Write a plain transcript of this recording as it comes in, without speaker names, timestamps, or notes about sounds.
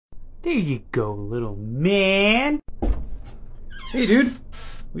There you go, little man. Hey, dude.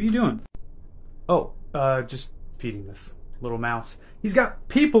 What are you doing? Oh, just feeding this little mouse. He's got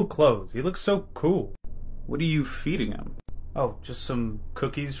people clothes. He looks so cool. What are you feeding him? Oh, just some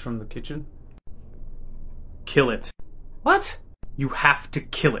cookies from the kitchen. Kill it. What? You have to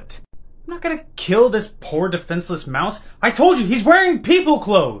kill it. I'm not gonna kill this poor defenseless mouse. I told you, he's wearing people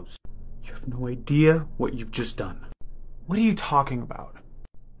clothes. You have no idea what you've just done. What are you talking about?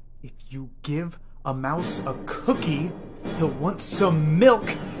 If you give a mouse a cookie, he'll want some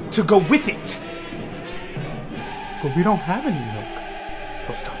milk to go with it. But we don't have any milk.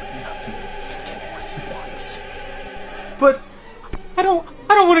 He'll stop at nothing to get what he wants. But I don't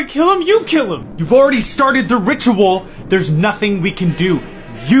want to kill him. You kill him. You've already started the ritual. There's nothing we can do.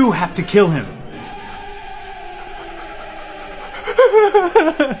 You have to kill him.